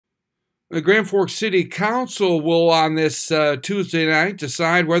The Grand Forks City Council will, on this Tuesday night,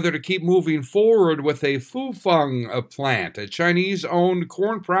 decide whether to keep moving forward with a Fufeng plant, a Chinese-owned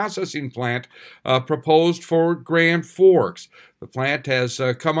corn processing plant proposed for Grand Forks. The plant has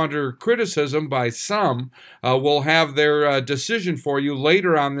come under criticism by some. We'll have their decision for you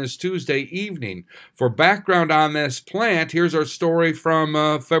later on this Tuesday evening. For background on this plant, here's our story from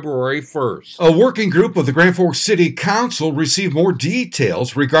February 1st. A working group of the Grand Forks City Council received more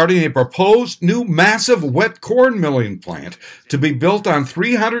details regarding a proposed new massive wet corn milling plant to be built on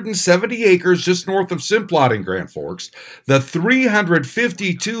 370 acres just north of Simplot in Grand Forks. The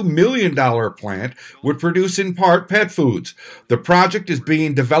 $352 million plant would produce in part pet foods. The project is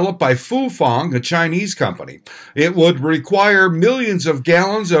being developed by Fufeng, a Chinese company. It would require millions of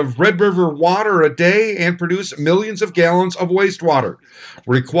gallons of Red River water a day and produce millions of gallons of wastewater,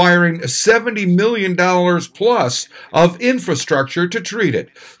 requiring $70 million plus of infrastructure to treat it.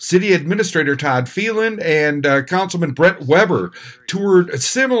 City Administrator Todd Phelan and Councilman Brett Weber toured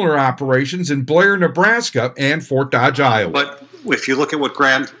similar operations in Blair, Nebraska and Fort Dodge, Iowa. But if you look at what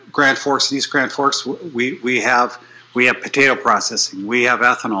Grand Forks and East Grand Forks, we have potato processing, we have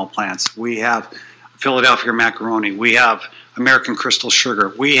ethanol plants, we have Philadelphia macaroni, we have American Crystal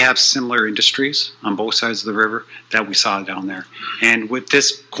Sugar. We have similar industries on both sides of the river that we saw down there. And with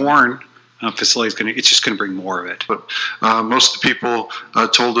this corn facility, it's just going to bring more of it. But most of the people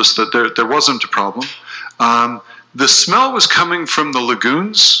told us that there wasn't a problem. The smell was coming from the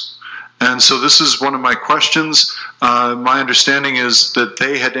lagoons. And so this is one of my questions. My understanding is that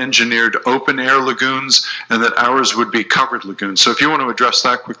they had engineered open-air lagoons and that ours would be covered lagoons. So if you want to address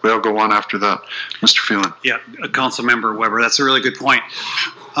that quickly, I'll go on after that. Mr. Phelan. Yeah, Councilmember Weber, that's a really good point.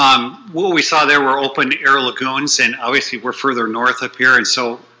 What we saw there were open-air lagoons, and obviously we're further north up here, and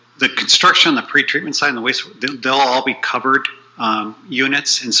so the construction on the pre-treatment side and the waste, they'll all be covered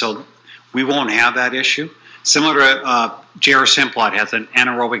units, and so we won't have that issue. Similar to J.R. Simplot has an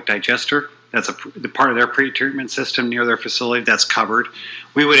anaerobic digester. That's the part of their pre-treatment system near their facility that's covered.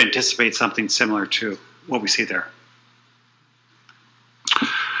 We would anticipate something similar to what we see there.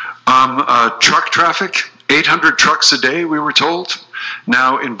 Truck traffic, 800 trucks a day, we were told.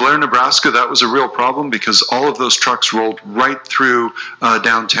 Now, in Blair, Nebraska, that was a real problem because all of those trucks rolled right through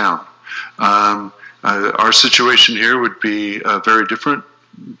downtown. Our situation here would be very different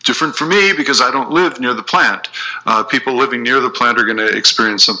for me because I don't live near the plant. People living near the plant are going to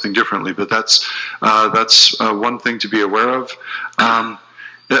experience something differently, but that's one thing to be aware of.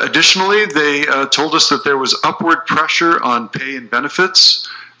 Additionally, they told us that there was upward pressure on pay and benefits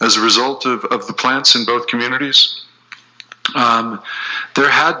as a result of the plants in both communities. There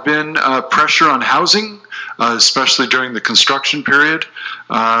had been pressure on housing, especially during the construction period,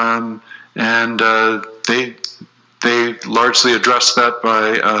 and they largely addressed that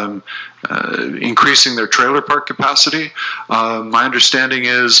by increasing their trailer park capacity. My understanding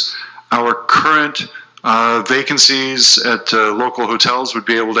is our current vacancies at local hotels would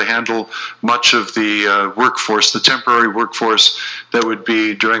be able to handle much of the workforce, the temporary workforce that would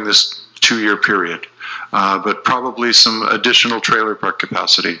be during this 2-year period, but probably some additional trailer park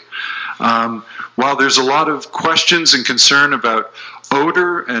capacity. While there's a lot of questions and concern about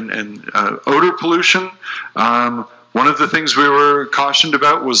odor and odor pollution, one of the things we were cautioned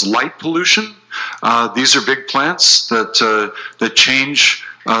about was light pollution. These are big plants that change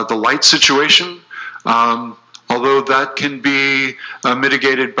the light situation. Although that can be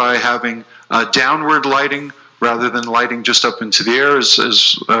mitigated by having downward lighting rather than lighting just up into the air, as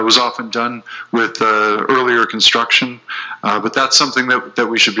was often done with earlier construction. But that's something that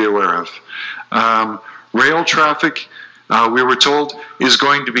we should be aware of. Rail traffic, we were told, is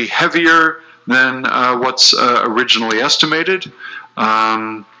going to be heavier than what's originally estimated.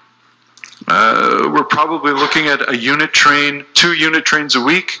 We're probably looking at a unit train, 2 unit trains a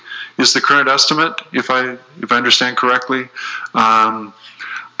week is the current estimate, if I understand correctly.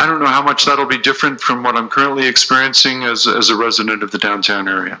 I don't know how much that'll be different from what I'm currently experiencing as a resident of the downtown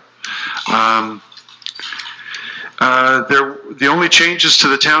area. The only changes to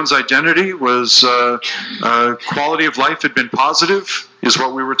the town's identity was quality of life had been positive, is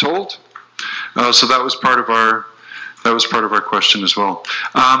what we were told. So that was part of our question as well.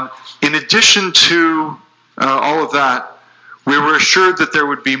 In addition to all of that, we were assured that there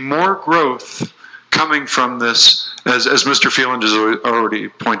would be more growth coming from this, as Mr. Phelan has already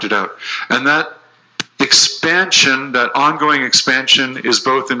pointed out, and that expansion, that ongoing expansion, is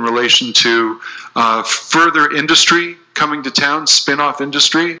both in relation to further industry coming to town, spin-off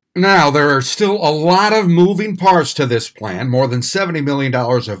industry, Now, there are still a lot of moving parts to this plan. More than $70 million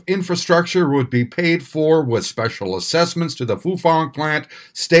of infrastructure would be paid for with special assessments to the Fufang plant,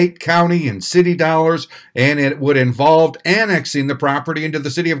 state, county, and city dollars, and it would involve annexing the property into the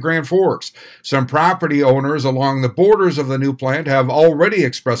city of Grand Forks. Some property owners along the borders of the new plant have already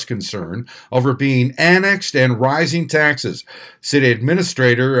expressed concern over being annexed and rising taxes. City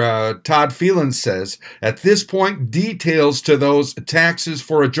Administrator Todd Phelan says, at this point, details to those taxes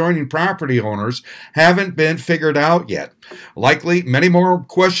for adjoining property owners haven't been figured out yet. Likely many more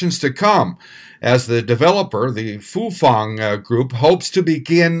questions to come as the developer, the Fufang Group, hopes to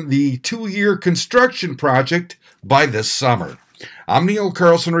begin the 2-year construction project by this summer. I'm Neil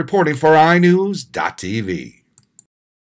Carlson reporting for iNewZ.TV.